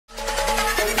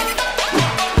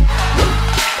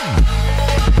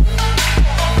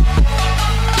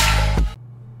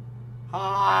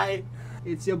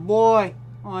It's your boy,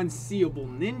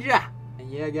 UnseeableNinja.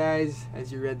 And yeah, guys,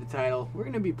 as you read the title, we're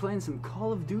gonna be playing some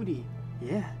Call of Duty.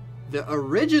 Yeah, the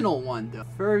original one, the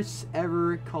first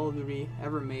ever Call of Duty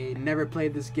ever made. Never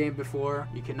played this game before.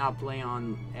 You cannot play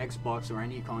on Xbox or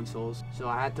any consoles, so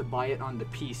I had to buy it on the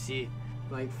PC.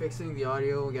 Like fixing the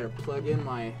audio, I gotta plug in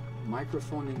my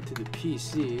microphone into the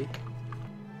PC.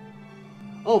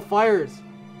 Oh, Fires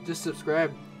just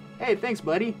subscribed. Hey, thanks,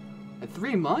 buddy. At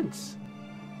 3 months.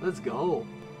 Let's go.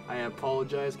 I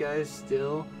apologize, guys.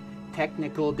 Still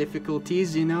technical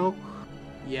difficulties, you know.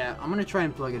 Yeah, I'm gonna try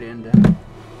and plug it in then.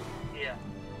 Yeah.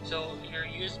 So your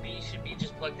USB should be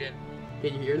just plugged in.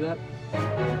 Can you hear that?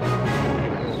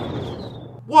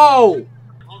 Whoa!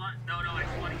 Hold on. No, I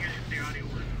just want to hear if the audio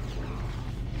works.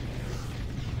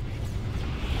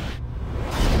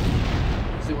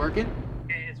 Is it working?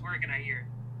 Okay, it's working, I hear.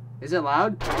 Is it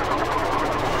loud?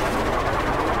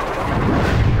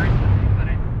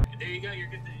 There you go, you're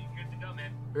good to go,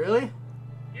 man. Really?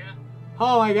 Yeah.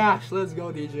 Oh my gosh, let's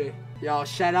go, DJ. Yo,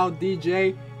 shout out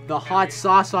DJ, the hot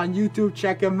sauce on YouTube.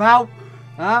 Check him out.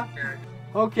 Huh? Sure.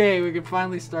 Okay, we can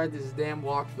finally start this damn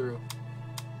walkthrough.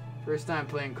 First time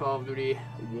playing Call of Duty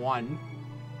 1,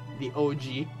 the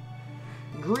OG.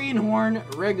 Greenhorn,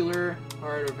 regular,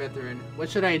 or veteran. What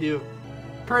should I do?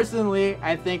 Personally,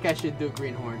 I think I should do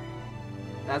Greenhorn.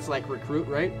 That's like recruit,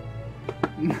 right?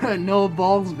 No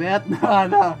balls, vet.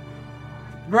 No.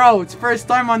 Bro, it's first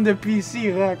time on the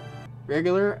PC, look.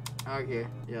 Regular? Okay,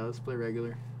 yeah, let's play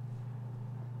regular.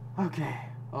 Okay.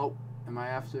 Oh, am I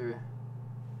after...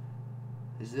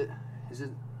 Is it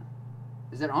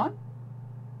on?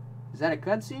 Is that a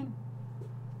cutscene?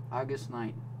 August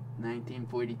 9th,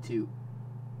 1942.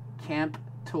 Camp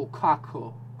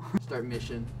Tokako. Start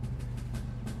mission.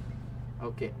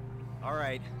 Okay.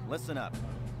 Alright, listen up.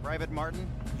 Private Martin,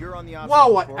 you're on the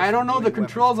obstacle course. Whoa, I don't know the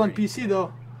controls on PC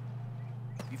though.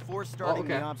 Before starting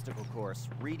the obstacle course,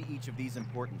 read each of these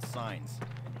important signs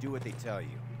and do what they tell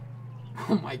you.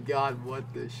 Oh my god,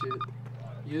 what the shit.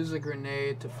 Use a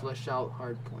grenade to flush out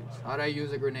hard points. How do I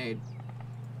use a grenade?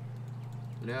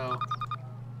 No.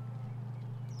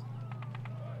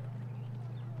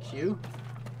 Q?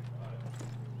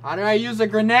 How do I use a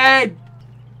grenade?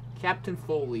 Captain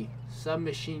Foley,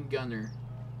 submachine gunner.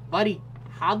 Buddy,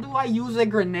 how do I use a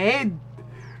grenade?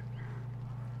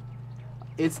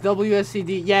 It's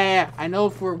WSCD. Yeah, I know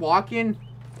if we're walking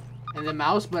and the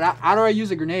mouse, but how do I use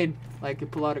a grenade? Like, to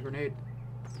pull out a grenade.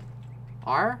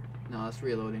 R? No, that's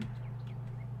reloading.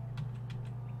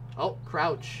 Oh,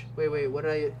 crouch. Wait, what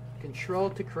did I...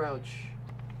 Control to crouch.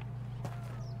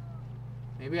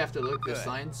 Maybe I have to look at the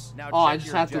signs. Now oh, I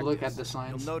just have to look at the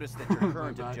signs. You'll notice that your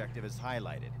current objective is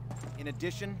highlighted. In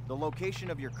addition, the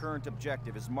location of your current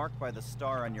objective is marked by the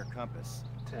star on your compass.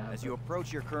 As you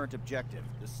approach your current objective,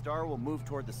 the star will move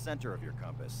toward the center of your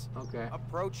compass. Okay.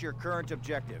 Approach your current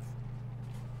objective.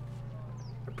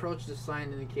 Approach the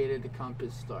sign indicated, the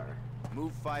compass star.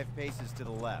 Move 5 paces to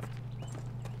the left.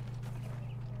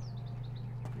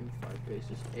 Move 5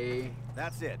 paces. A.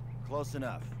 That's it. Close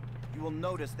enough. You will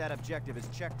notice that objective is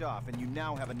checked off and you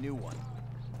now have a new one.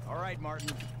 All right, Martin.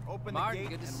 Open the gate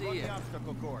good to and see run you. the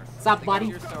obstacle course. What's up, buddy?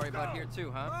 You're sorry about here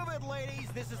too, huh? Move it, ladies.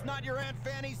 This is not your Aunt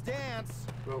Fanny's dance.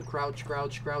 Bro, crouch.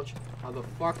 How the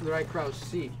fuck did I crouch?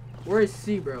 C. Where is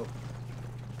C, bro?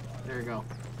 There we go.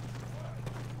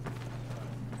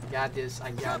 I got this.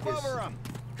 Jump over him.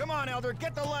 Come on, Elder.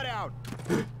 Get the lead out.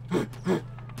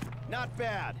 Not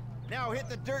bad. Now hit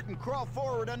the dirt and crawl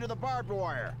forward under the barbed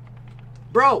wire.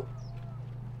 Bro!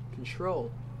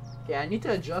 Control. Okay, I need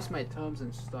to adjust my thumbs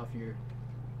and stuff here.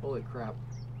 Holy crap.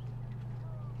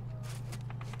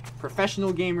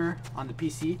 Professional gamer on the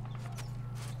PC.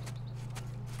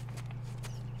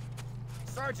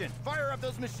 Sergeant, fire up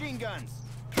those machine guns.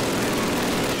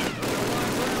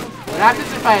 What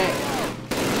happens if I...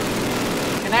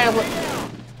 Can I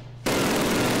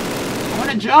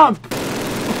want to jump!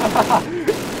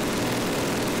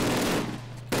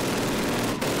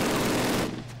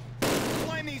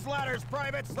 Climb these ladders,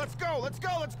 privates! Let's go! Let's go!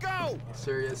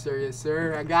 Yes,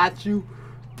 sir. I got you.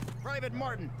 Private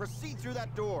Martin, proceed through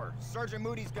that door. Sergeant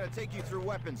Moody's gonna take you through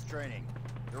weapons training.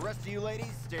 The rest of you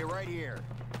ladies, stay right here.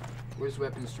 Where's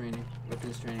weapons training?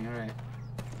 Alright.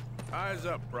 Eyes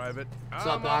up, Private. What's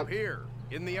I'm up, up here,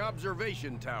 in the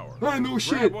observation tower. Ah, no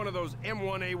shit. Grab one of those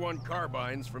M1A1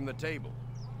 carbines from the table.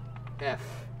 F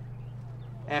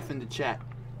in the chat.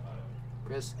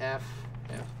 Press F.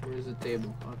 Where's the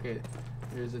table? Okay,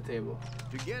 there's the table.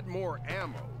 To get more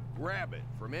ammo, grab it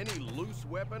from any loose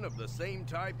weapon of the same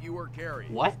type you are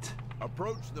carrying. What?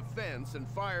 Approach the fence and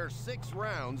fire 6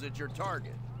 rounds at your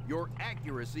target. Your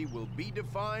accuracy will be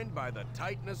defined by the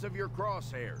tightness of your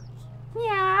crosshairs.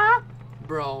 Yeah.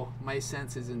 Bro, my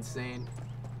sense is insane.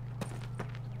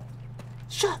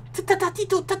 Shut.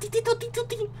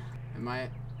 Am I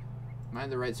in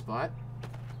the right spot?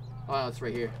 Oh, it's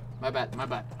right here. My bad. My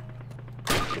bad.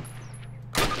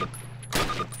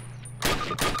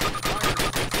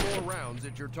 Fire 4 rounds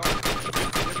at your target,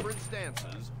 different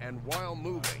stances, and while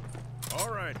moving. All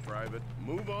right, Private.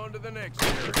 Move on to the next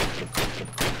area.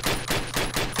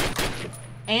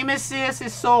 Aim assist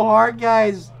is so hard,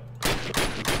 guys.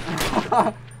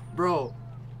 Bro.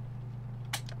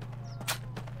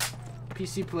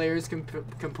 PC players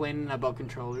complaining about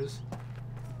controllers.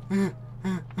 What's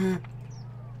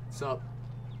up?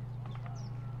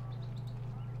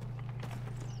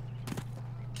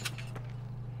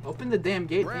 Open the damn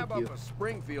gate, Grab thank you. up a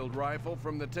Springfield rifle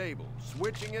from the table,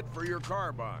 switching it for your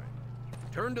carbine.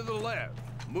 Turn to the left,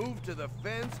 move to the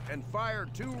fence, and fire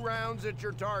 2 rounds at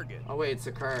your target. Oh wait, it's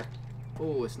a car.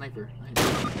 Oh, a sniper. Nice.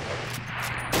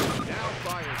 Now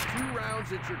fire 2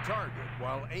 rounds at your target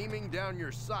while aiming down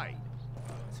your sight.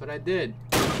 That's what I did.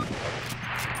 All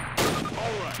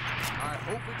right. I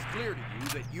hope it's clear to you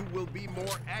that you will be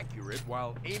more accurate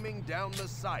while aiming down the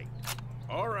sight.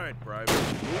 All right, Private.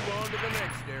 Move on to the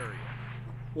next area.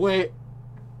 Wait.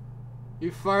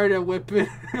 You fired a weapon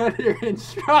at your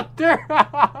instructor?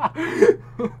 I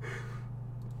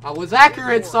was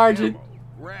accurate, Sergeant. Ammo.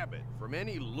 Grab it from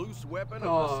any loose weapon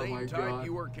Oh of the same my type God.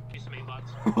 you were.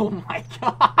 Oh my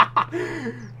God.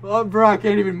 Oh, bro, I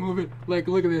can't even move it. Like,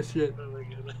 look at this shit.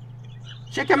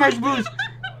 Check out my boots.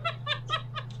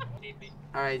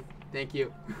 Alright, thank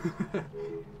you.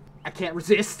 I can't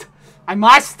resist. I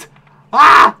must.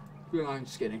 Ah! No, I'm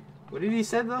just kidding. What did he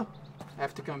say, though? I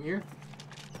have to come here?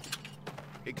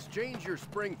 Exchange your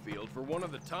Springfield for one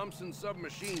of the Thompson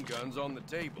submachine guns on the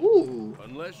table. Ooh.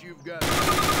 Unless you've got 2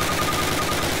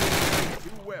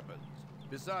 weapons,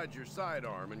 besides your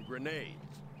sidearm and grenades.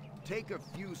 Take a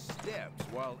few steps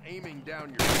while aiming down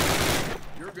your sight.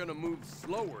 You're gonna move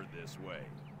slower this way.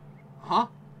 Huh?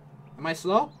 Am I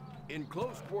slow? In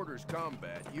close quarters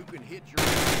combat, you can hit your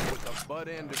enemy with the butt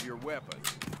end of your weapon.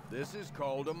 This is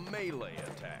called a melee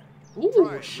attack. Ooh,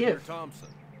 Try it with shit. your Thompson.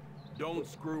 Don't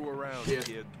screw around, Shit.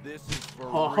 kid. This is for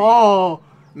real. Oh,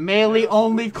 melee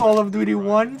only Call of Duty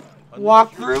 1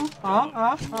 walkthrough?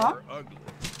 Huh? You are ugly.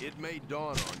 It may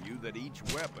dawn on you that each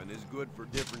weapon is good for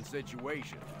different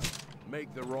situations.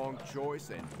 Make the wrong choice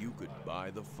and you could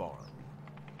buy the farm.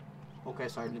 Okay,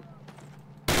 Sergeant.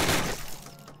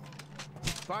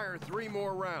 Fire 3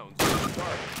 more rounds at the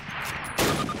target.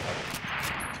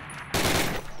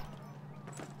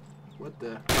 What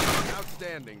the?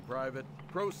 Outstanding, Private.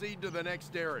 Proceed to the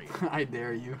next area. I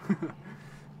dare you.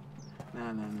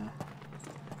 No.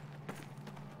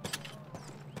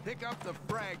 Pick up the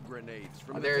frag grenades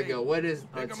from Oh, the there you table. go. What is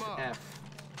Pick it's 'em up. F?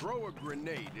 Throw a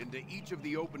grenade into each of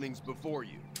the openings before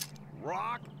you.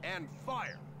 Rock and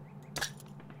fire.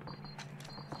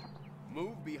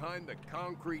 Move behind the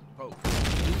concrete post.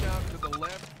 Move out to the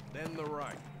left, then the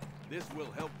right. This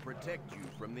will help protect you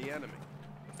from the enemy.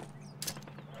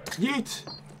 Yeet!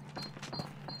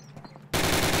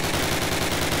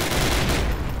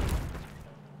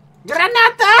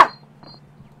 Granata!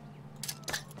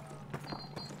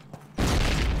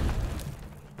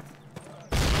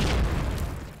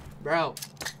 Bro.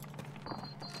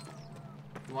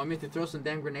 You want me to throw some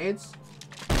damn grenades?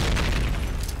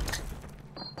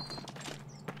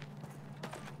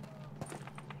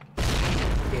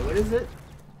 Okay, what is it?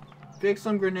 Pick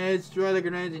some grenades, throw the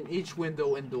grenades in each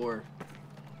window and door.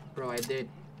 Bro, I did.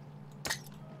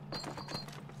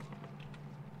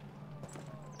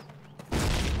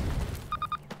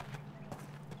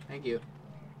 Thank you.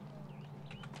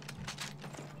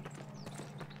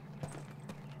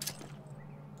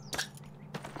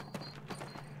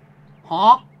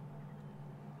 Huh?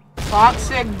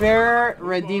 Toxic Bearer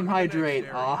Redeem Hydrate.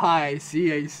 Oh, I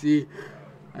see.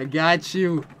 I got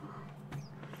you.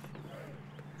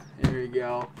 There we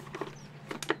go.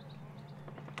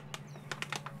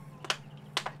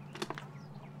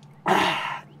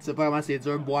 Tu sais pas comment c'est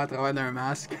dur de boire à travers d'un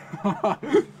masque.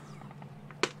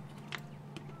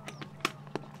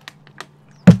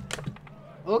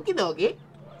 Okie dokie.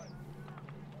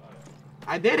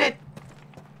 I did it.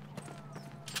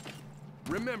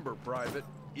 Remember, Private,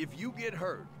 if you get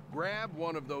hurt, grab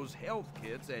one of those health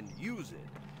kits and use it.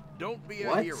 Don't be a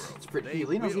What? hero. It's for They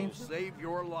healing, I will think. save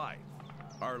your life.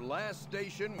 Our last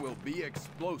station will be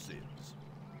explosives.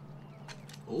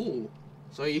 Ooh.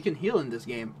 So you can heal in this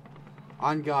game.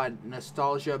 On God,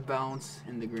 nostalgia bounce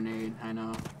in the grenade. I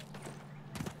know.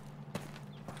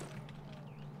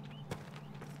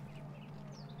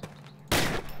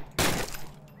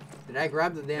 Did I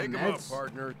grab the damn Pick 'em up, meds?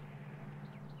 partner.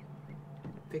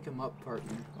 Pick him up,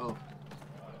 partner. Oh.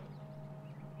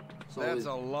 So That's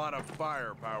a lot of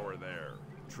firepower there.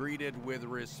 Treat it with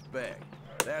respect.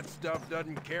 That stuff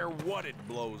doesn't care what it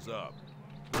blows up.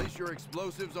 Place your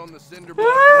explosives on the cinder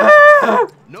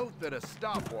block. Note that a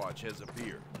stopwatch has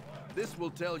appeared. This will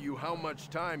tell you how much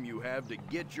time you have to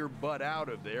get your butt out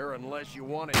of there unless you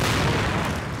want it.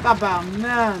 Stop out,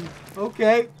 man.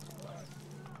 Okay.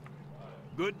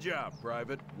 Good job,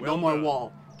 Private. No more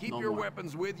wall. Keep your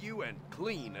weapons with you and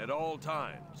clean at all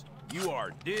times. You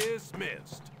are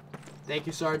dismissed. Thank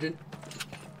you, Sergeant.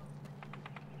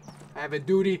 I have a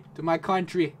duty to my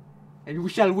country, and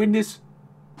we shall win this.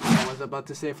 I was about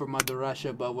to say for Mother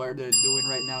Russia, but what they're doing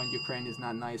right now in Ukraine is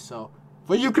not nice, so...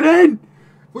 For Ukraine!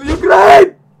 For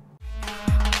Ukraine!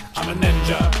 I'm a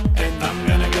ninja, and I'm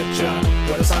gonna get ya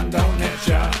where the sun don't hit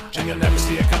ya, and you'll never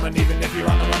see it coming. Even if you're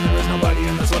on the run, there is nobody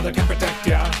in this world that can protect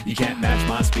ya. You can't match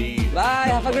my speed. Bye,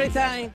 have a great time.